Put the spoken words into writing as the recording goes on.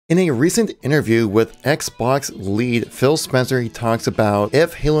In a recent interview with Xbox lead Phil Spencer, he talks about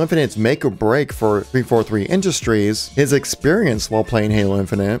if Halo Infinite's make or break for 343 Industries, his experience while playing Halo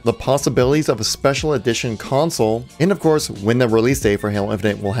Infinite, the possibilities of a special edition console, and of course, when the release date for Halo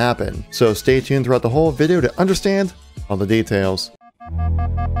Infinite will happen. So stay tuned throughout the whole video to understand all the details.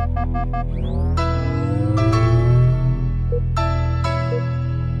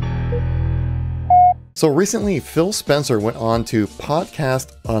 So recently, Phil Spencer went on to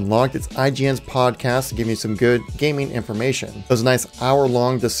Podcast Unlocked. It's IGN's podcast to give you some good gaming information. It was a nice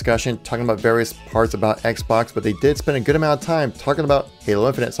hour-long discussion talking about various parts about Xbox, but they did spend a good amount of time talking about Halo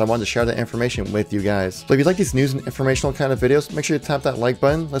Infinite, so I wanted to share that information with you guys. So if you like these news and informational kind of videos, make sure you tap that like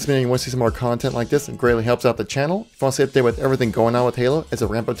button. Let me know you want to see some more content like this. It greatly helps out the channel. If you want to stay updated with everything going on with Halo as a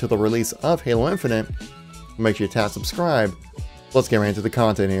ramp up to the release of Halo Infinite, make sure you tap subscribe. Let's get right into the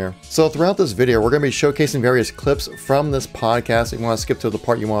content here. So throughout this video, we're going to be showcasing various clips from this podcast. If you want to skip to the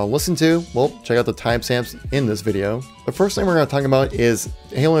part you want to listen to, well, check out the timestamps in this video. The first thing we're going to talk about is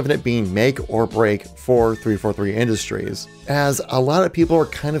Halo Infinite being make or break for 343 Industries, as a lot of people are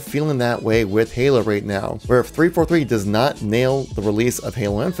kind of feeling that way with Halo right now, where if 343 does not nail the release of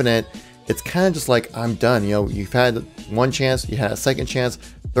Halo Infinite, it's kind of just like, I'm done. You know, you've had one chance, you had a second chance,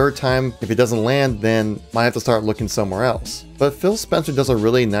 third time, if it doesn't land, then might have to start looking somewhere else. But Phil Spencer does a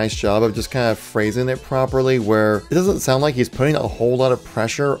really nice job of just kind of phrasing it properly, where it doesn't sound like he's putting a whole lot of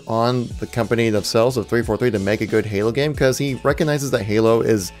pressure on the company themselves of 343 to make a good Halo game, because he recognizes that Halo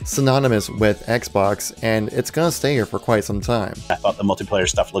is synonymous with Xbox and it's gonna stay here for quite some time. I thought the multiplayer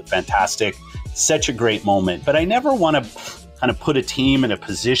stuff looked fantastic. Such a great moment, but I never want to kind of put a team in a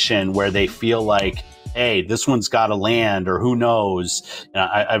position where they feel like, hey, this one's got to land, or who knows. You know,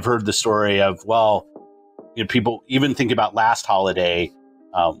 I've heard the story of, well, you know, people even think about last holiday.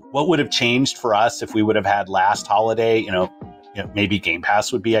 What would have changed for us if we would have had last holiday? You know, maybe Game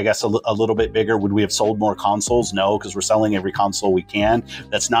Pass would be, I guess, a little bit bigger. Would we have sold more consoles? No, because we're selling every console we can.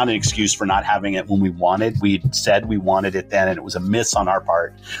 That's not an excuse for not having it when we wanted. We said we wanted it then, and it was a miss on our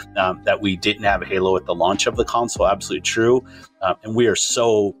part that we didn't have Halo at the launch of the console. Absolutely true. And we are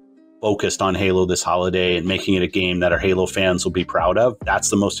so focused on Halo this holiday and making it a game that our Halo fans will be proud of.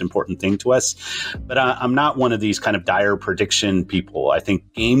 That's the most important thing to us. But I'm not one of these kind of dire prediction people. I think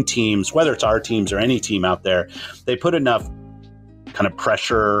game teams, whether it's our teams or any team out there, they put enough kind of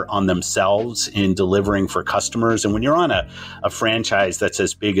pressure on themselves in delivering for customers. And when you're on a franchise that's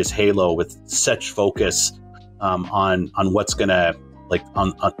as big as Halo, with such focus on what's going to, like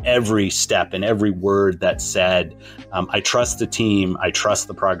on every step and every word that's said, I trust the team, I trust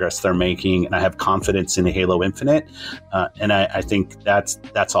the progress they're making, and I have confidence in Halo Infinite. And I think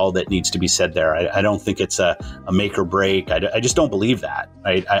that's all that needs to be said there. I don't think it's a make or break. I just don't believe that.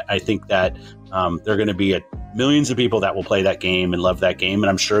 I think that there are going to be millions of people that will play that game and love that game. And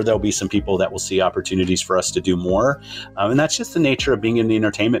I'm sure there'll be some people that will see opportunities for us to do more. And that's just the nature of being in the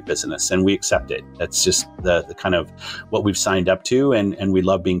entertainment business. And we accept it. That's just the kind of what we've signed up to. And we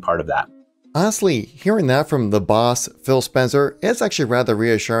love being part of that. Honestly, hearing that from the boss, Phil Spencer, it's actually rather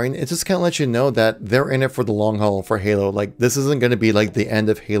reassuring. It just kind of lets you know that they're in it for the long haul for Halo. Like, this isn't going to be like the end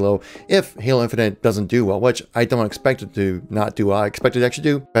of Halo if Halo Infinite doesn't do well, which I don't expect it to not do well. I expect it to actually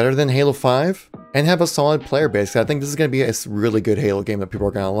do better than Halo 5 and have a solid player base. I think this is going to be a really good Halo game that people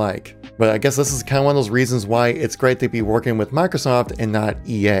are going to like. But I guess this is kind of one of those reasons why it's great to be working with Microsoft and not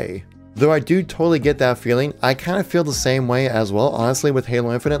EA. Though I do totally get that feeling, I kind of feel the same way as well, honestly, with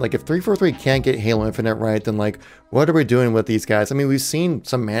Halo Infinite. Like, if 343 can't get Halo Infinite right, then like, what are we doing with these guys? I mean, we've seen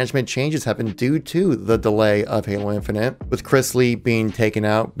some management changes happen due to the delay of Halo Infinite, with Chris Lee being taken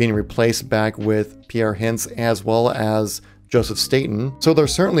out, being replaced back with Pierre Hintz, as well as Joseph Staten. So there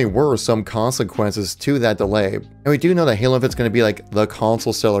certainly were some consequences to that delay. And we do know that Halo Infinite's going to be like the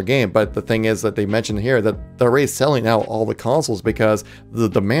console seller game, but the thing is that they mentioned here that they're already selling out all the consoles because the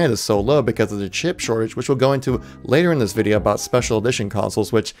demand is so low because of the chip shortage, which we'll go into later in this video about special edition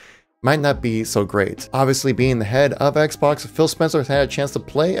consoles, which might not be so great. Obviously, being the head of Xbox, Phil Spencer has had a chance to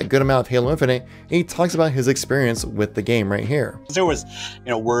play a good amount of Halo Infinite, and he talks about his experience with the game right here. There was,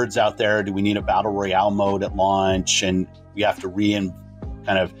 words out there, do we need a battle royale mode at launch? And we have to reimagine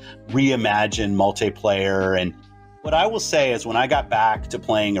multiplayer. And what I will say is, when I got back to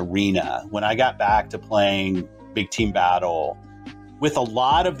playing Arena, when I got back to playing Big Team Battle, with a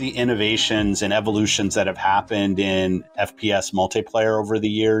lot of the innovations and evolutions that have happened in FPS multiplayer over the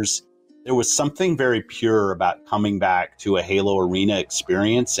years, there was something very pure about coming back to a Halo Arena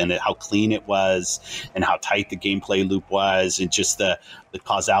experience, and how clean it was, and how tight the gameplay loop was, and just the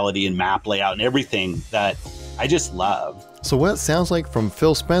causality and map layout and everything that I just love. So what it sounds like from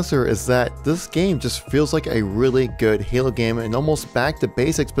Phil Spencer is that this game just feels like a really good Halo game and almost back to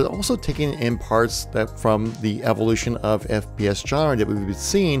basics, but also taking in parts that from the evolution of FPS genre that we've been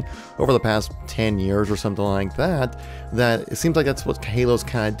seeing over the past 10 years or something like that, that it seems like that's what Halo's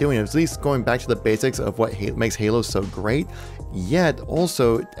kind of doing, at least going back to the basics of what makes Halo so great, yet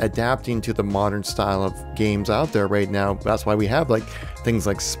also adapting to the modern style of games out there right now. That's why we have like things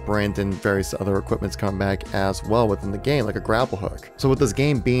like Sprint and various other equipments come back as well within the game, like a grapple hook. So with this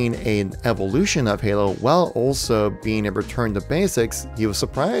game being an evolution of Halo while also being a return to basics, he was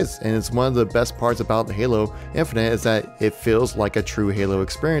surprised, and it's one of the best parts about the Halo Infinite is that it feels like a true Halo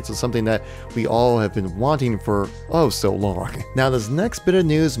experience. It's something that we all have been wanting for oh so long. Now this next bit of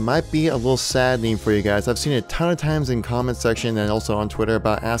news might be a little saddening for you guys. I've seen it a ton of times in comment section and also on Twitter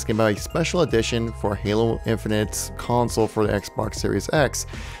about asking about a special edition for Halo Infinite's console for the Xbox Series X,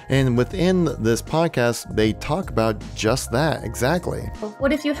 and within this podcast they talk about just that exactly.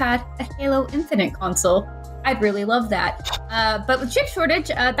 What if you had a Halo Infinite console? I'd really love that. But with chip shortage,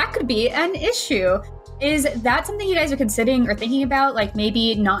 that could be an issue. Is that something you guys are considering or thinking about? Like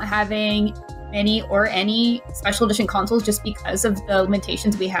maybe not having many or any special edition consoles just because of the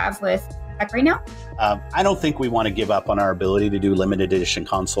limitations we have with tech right now? I don't think we want to give up on our ability to do limited edition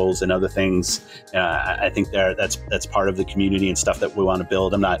consoles and other things. I think that's part of the community and stuff that we want to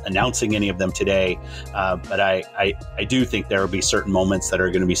build. I'm not announcing any of them today, but I do think there will be certain moments that are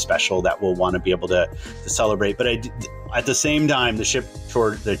going to be special that we'll want to be able to celebrate. But at the same time,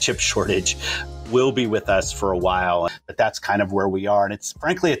 the chip shortage will be with us for a while, but that's kind of where we are. And it's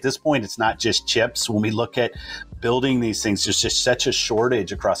frankly, at this point, it's not just chips. When we look at building these things, there's just such a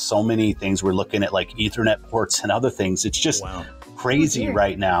shortage across so many things. We're looking at like Ethernet ports and other things. It's just crazy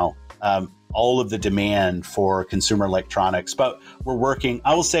right now. All of the demand for consumer electronics, but we're working.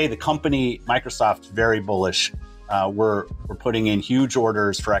 I will say the company, Microsoft, very bullish. We're putting in huge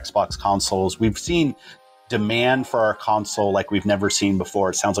orders for Xbox consoles. We've seen demand for our console like we've never seen before.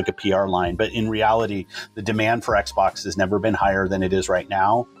 It sounds like a PR line, but in reality, the demand for Xbox has never been higher than it is right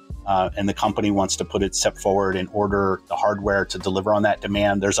now. And the company wants to put its step forward and order the hardware to deliver on that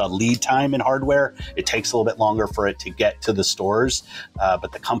demand. There's a lead time in hardware. It takes a little bit longer for it to get to the stores,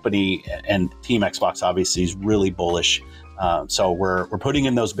 but the company and Team Xbox obviously is really bullish. So we're putting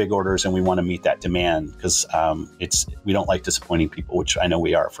in those big orders, and we want to meet that demand because we don't like disappointing people, which I know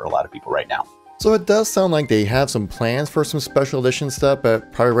we are for a lot of people right now. So it does sound like they have some plans for some special edition stuff,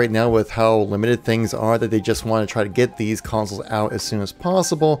 but probably right now with how limited things are that they just want to try to get these consoles out as soon as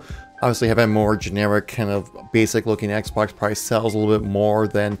possible. Obviously having a more generic kind of basic looking Xbox probably sells a little bit more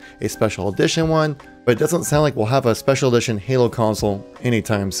than a special edition one, but it doesn't sound like we'll have a special edition Halo console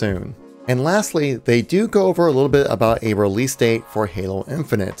anytime soon. And lastly, they do go over a little bit about a release date for Halo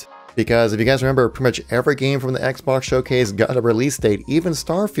Infinite. Because if you guys remember, pretty much every game from the Xbox Showcase got a release date, even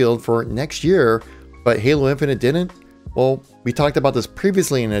Starfield for next year, but Halo Infinite didn't. Well, we talked about this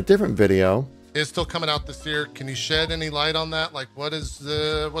previously in a different video. It's still coming out this year. Can you shed any light on that? Like, what's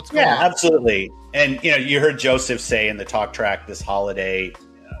going on? Yeah, absolutely. And you heard Joseph say in the talk track this holiday,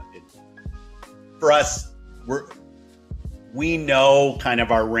 for us, we know kind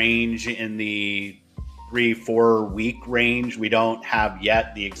of our range in the 3-4 week range. We don't have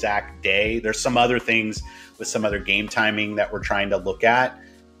yet the exact day. There's some other things with some other game timing that we're trying to look at.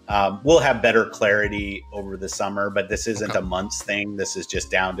 We'll have better clarity over the summer, but this isn't a month's thing. This is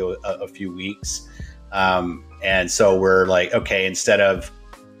just down to a few weeks. And so we're like, okay, instead of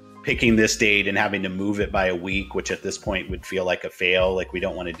picking this date and having to move it by a week, which at this point would feel like a fail, like we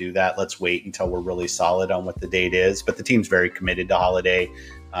don't want to do that. Let's wait until we're really solid on what the date is. But the team's very committed to holiday.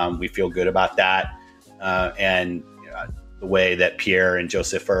 We feel good about that. And the way that Pierre and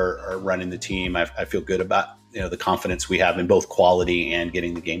Joseph are running the team, I feel good about the confidence we have in both quality and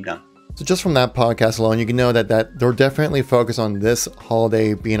getting the game done. So just from that podcast alone, you can know that they're definitely focused on this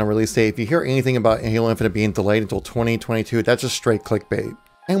holiday being a release date. If you hear anything about Halo Infinite being delayed until 2022, that's just straight clickbait.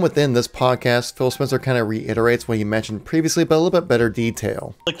 And within this podcast, Phil Spencer kind of reiterates what he mentioned previously, but a little bit better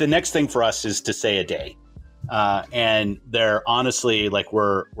detail. Like the next thing for us is to say a day. And they're honestly, like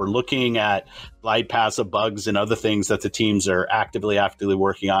we're looking at glide paths of bugs and other things that the teams are actively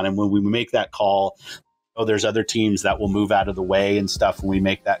working on. And when we make that call, there's other teams that will move out of the way and stuff when we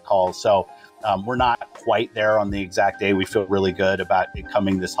make that call. So we're not quite there on the exact day. We feel really good about it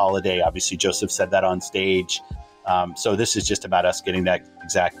coming this holiday. Obviously, Joseph said that on stage. So this is just about us getting that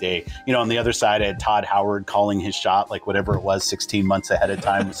exact day. On the other side, I had Todd Howard calling his shot, like whatever it was, 16 months ahead of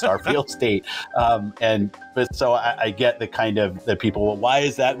time with Starfield State. But so I get the kind of the people, well, why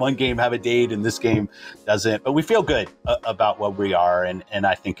does that one game have a date and this game doesn't? But we feel good about what we are. And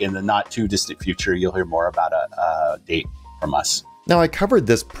I think in the not too distant future, you'll hear more about a date. from us. Now, I covered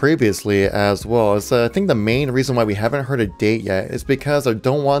this previously as well. I think the main reason why we haven't heard a date yet is because I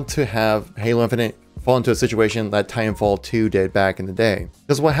don't want to have Halo Infinite fall into a situation that Titanfall 2 did back in the day.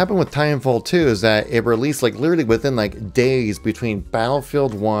 Because what happened with Titanfall 2 is that it released like literally within like days between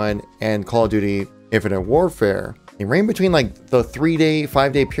Battlefield 1 and Call of Duty Infinite Warfare. And right in between like the 3-day,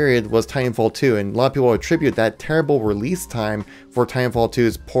 5-day period was Titanfall 2, and a lot of people attribute that terrible release time for Titanfall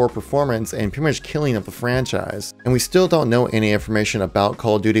 2's poor performance and pretty much killing of the franchise. And we still don't know any information about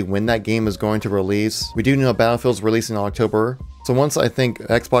Call of Duty when that game is going to release. We do know Battlefield's releasing in October. So once I think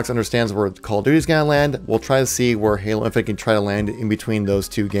Xbox understands where Call of Duty's gonna land, we'll try to see where Halo Infinite can try to land in between those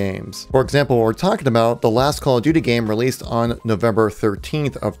two games. For example, we're talking about the last Call of Duty game released on November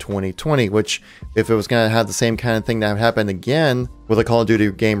 13th of 2020, which if it was gonna have the same kind of thing that happened again with a Call of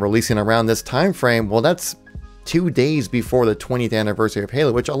Duty game releasing around this time frame, well, that's 2 days before the 20th anniversary of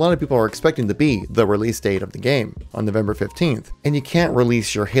Halo, which a lot of people are expecting to be the release date of the game on November 15th. And you can't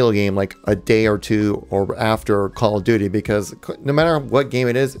release your Halo game like a day or two or after Call of Duty, because no matter what game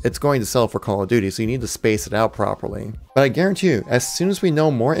it is, it's going to sell for Call of Duty, so you need to space it out properly. But I guarantee you, as soon as we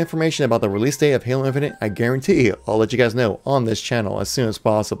know more information about the release date of Halo Infinite, I guarantee you, I'll let you guys know on this channel as soon as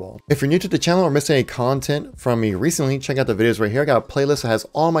possible. If you're new to the channel or missed any content from me recently, check out the videos right here. I got a playlist that has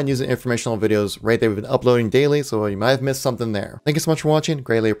all my news and informational videos right there. We've been uploading daily, so you might have missed something there. Thank you so much for watching.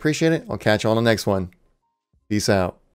 Greatly appreciate it. I'll catch you on the next one. Peace out.